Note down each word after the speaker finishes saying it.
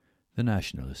The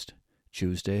Nationalist,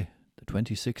 Tuesday, the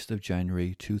 26th of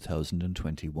January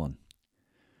 2021.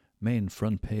 Main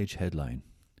front page headline: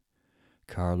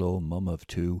 Carlo, mum of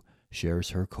two,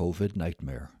 shares her COVID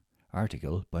nightmare.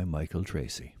 Article by Michael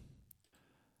Tracy.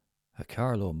 A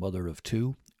Carlo mother of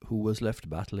two, who was left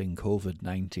battling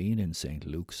COVID-19 in St.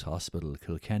 Luke's Hospital,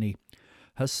 Kilkenny,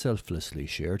 has selflessly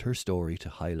shared her story to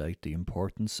highlight the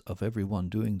importance of everyone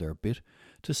doing their bit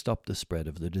to stop the spread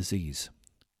of the disease.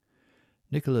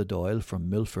 Nicola Doyle from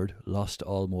Milford lost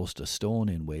almost a stone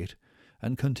in weight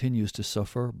and continues to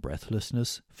suffer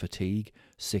breathlessness, fatigue,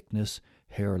 sickness,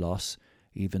 hair loss,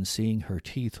 even seeing her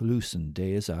teeth loosen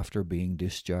days after being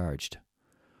discharged.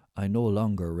 "I no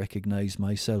longer recognise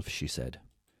myself," she said.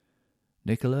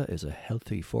 Nicola is a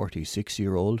healthy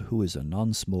 46-year-old who is a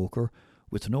non-smoker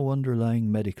with no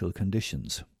underlying medical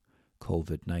conditions.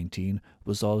 COVID-19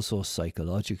 was also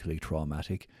psychologically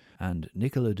traumatic, and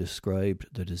Nicola described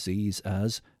the disease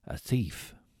as a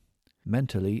thief.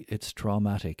 Mentally, it's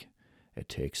traumatic. It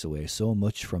takes away so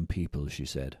much from people, she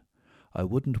said. "I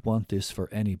wouldn't want this for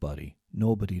anybody.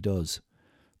 Nobody does.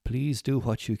 Please do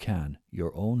what you can,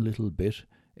 your own little bit.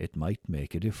 It might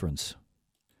make a difference."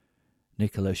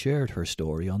 Nicola shared her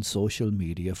story on social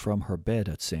media from her bed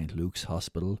at St. Luke's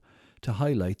Hospital to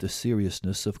highlight the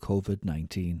seriousness of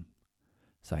COVID-19.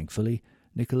 Thankfully,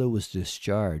 Nicola was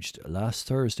discharged last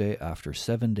Thursday after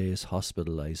 7 days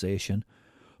hospitalisation,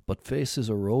 but faces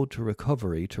a road to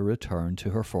recovery to return to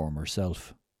her former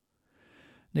self.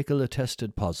 Nicola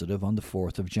tested positive on the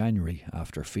 4th of January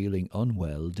after feeling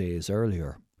unwell days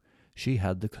earlier. She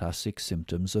had the classic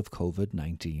symptoms of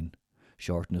COVID-19: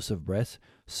 shortness of breath,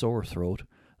 sore throat,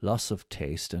 loss of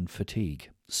taste and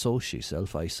fatigue, so she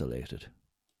self-isolated.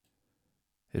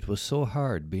 "It was so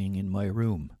hard being in my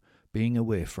room, being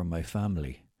away from my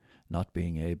family, not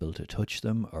being able to touch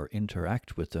them or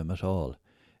interact with them at all.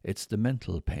 It's the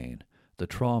mental pain, the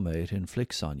trauma it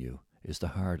inflicts on you, is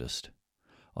the hardest.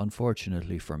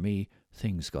 Unfortunately for me,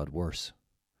 things got worse.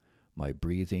 My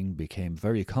breathing became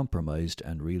very compromised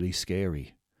and really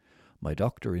scary. My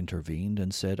doctor intervened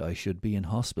and said I should be in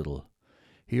hospital.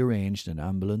 He arranged an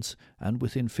ambulance, and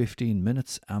within 15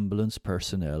 minutes ambulance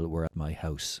personnel were at my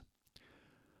house.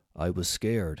 I was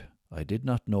scared. I did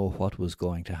not know what was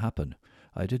going to happen.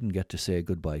 I didn't get to say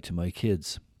goodbye to my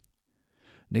kids."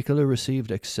 Nicola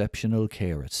received exceptional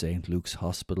care at St. Luke's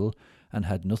Hospital and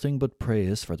had nothing but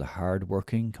praise for the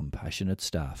hard-working, compassionate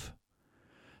staff.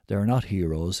 "They are not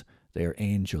heroes, they are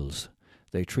angels.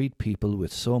 They treat people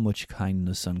with so much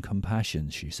kindness and compassion,"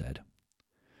 she said.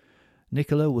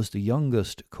 Nicola was the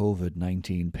youngest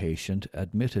COVID-19 patient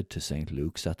admitted to St.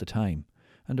 Luke's at the time,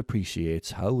 and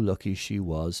appreciates how lucky she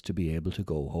was to be able to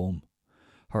go home.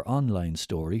 Her online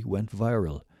story went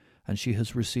viral, and she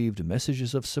has received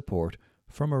messages of support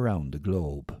from around the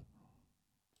globe.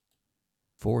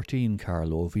 14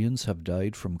 Carlovians have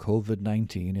died from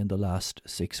COVID-19 in the last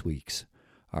 6 weeks.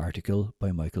 Article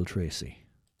by Michael Tracy.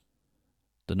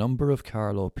 The number of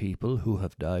Carlow people who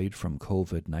have died from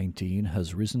COVID-19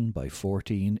 has risen by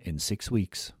 14 in 6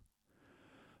 weeks.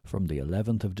 From the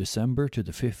 11th of December to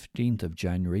the 15th of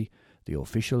January, the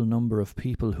official number of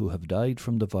people who have died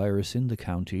from the virus in the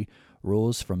county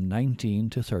rose from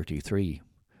 19 to 33,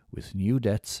 with new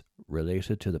deaths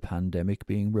related to the pandemic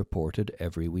being reported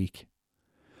every week.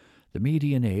 The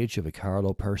median age of a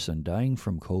Carlow person dying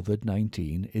from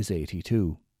COVID-19 is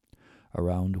 82.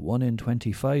 Around 1 in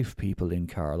 25 people in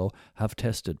Carlow have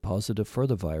tested positive for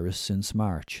the virus since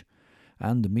March,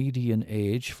 and the median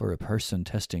age for a person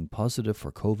testing positive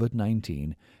for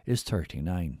COVID-19 is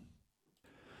 39.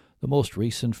 The most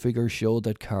recent figures show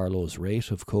that Carlow's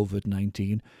rate of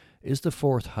COVID-19 is the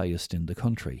 4th highest in the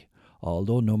country,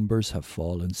 although numbers have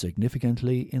fallen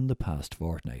significantly in the past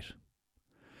fortnight.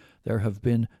 There have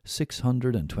been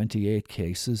 628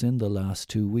 cases in the last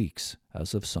 2 weeks,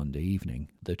 as of Sunday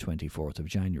evening, the 24th of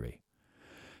January.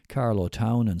 Carlow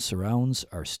Town and surrounds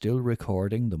are still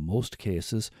recording the most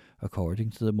cases according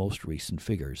to the most recent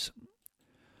figures.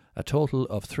 A total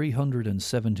of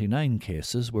 379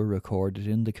 cases were recorded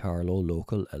in the Carlow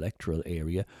local electoral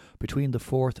area between the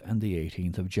 4th and the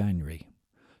 18th of January.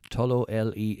 Tullow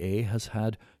LEA has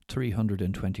had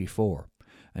 324,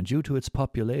 and due to its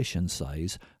population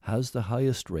size has the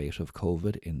highest rate of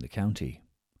COVID in the county.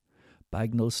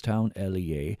 Bagnallstown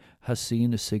LEA has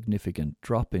seen a significant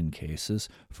drop in cases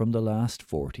from the last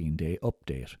 14-day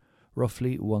update,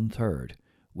 roughly 1/3,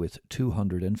 with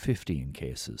 215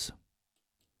 cases.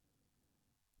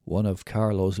 One of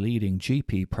Carlow's leading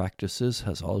GP practices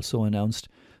has also announced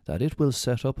that it will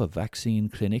set up a vaccine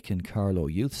clinic in Carlow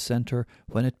Youth Centre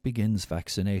when it begins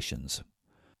vaccinations.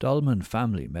 Dolman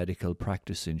Family Medical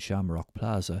Practice in Shamrock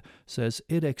Plaza says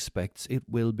it expects it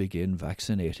will begin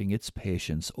vaccinating its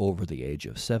patients over the age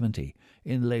of 70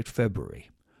 in late February,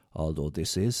 although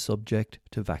this is subject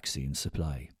to vaccine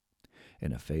supply.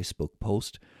 In a Facebook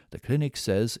post, the clinic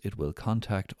says it will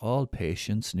contact all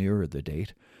patients nearer the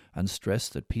date and stress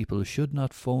that people should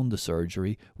not phone the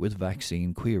surgery with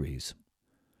vaccine queries.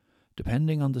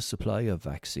 Depending on the supply of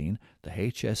vaccine, the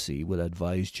HSE will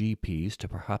advise GPs to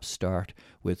perhaps start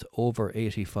with over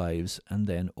 85s and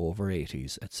then over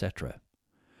 80s, etc.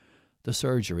 The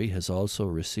surgery has also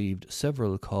received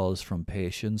several calls from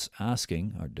patients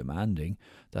asking or demanding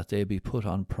that they be put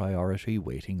on priority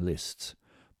waiting lists,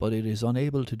 but it is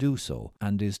unable to do so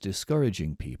and is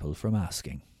discouraging people from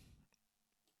asking.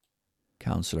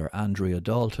 Councillor Andrea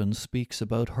Dalton speaks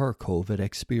about her COVID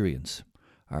experience.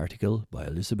 Article by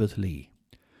Elizabeth Lee.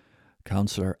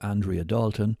 Councillor Andrea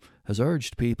Dalton has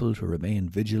urged people to remain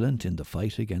vigilant in the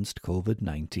fight against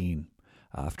COVID-19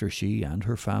 after she and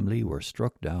her family were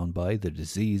struck down by the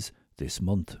disease this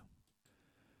month.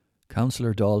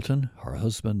 Councillor Dalton, her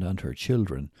husband and her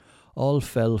children all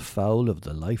fell foul of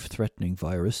the life-threatening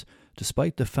virus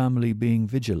despite the family being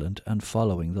vigilant and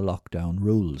following the lockdown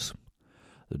rules.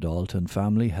 The Dalton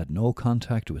family had no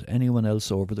contact with anyone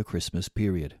else over the Christmas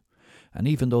period, and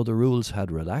even though the rules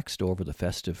had relaxed over the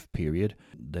festive period,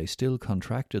 they still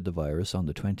contracted the virus on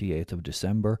the 28th of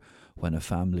December when a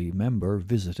family member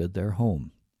visited their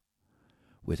home.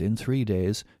 Within 3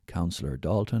 days, Councillor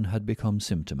Dalton had become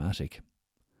symptomatic.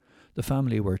 The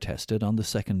family were tested on the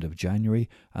 2nd of January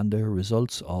and their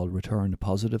results all returned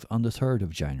positive on the 3rd of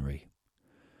January.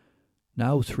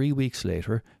 Now, 3 weeks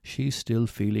later, she's still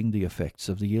feeling the effects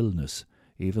of the illness,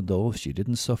 even though she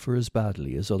didn't suffer as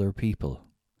badly as other people.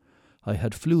 I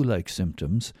had flu-like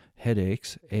symptoms,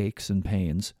 headaches, aches and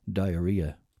pains,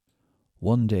 diarrhoea.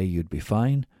 One day you'd be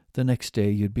fine, the next day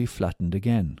you'd be flattened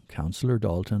again, Councillor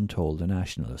Dalton told the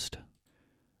Nationalist.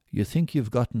 You think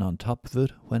you've gotten on top of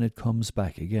it when it comes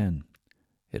back again.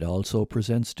 It also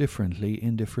presents differently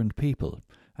in different people,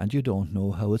 and you don't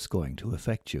know how it's going to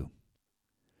affect you.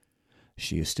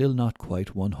 She is still not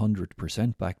quite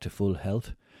 100% back to full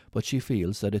health, but she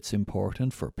feels that it's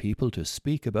important for people to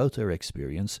speak about their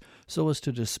experience so as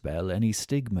to dispel any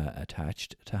stigma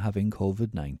attached to having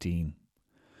COVID-19.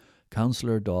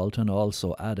 Councillor Dalton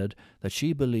also added that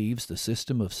she believes the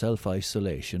system of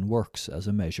self-isolation works as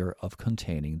a measure of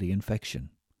containing the infection.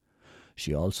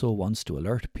 She also wants to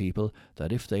alert people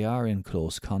that if they are in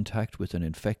close contact with an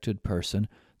infected person,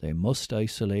 they must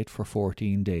isolate for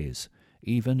 14 days,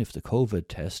 even if the COVID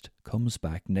test comes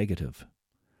back negative.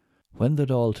 When the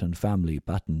Dalton family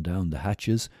battened down the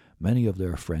hatches, many of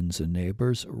their friends and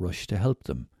neighbours rushed to help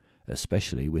them,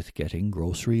 especially with getting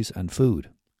groceries and food.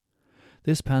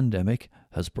 This pandemic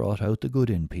has brought out the good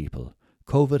in people.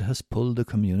 COVID has pulled the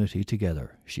community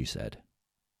together, she said.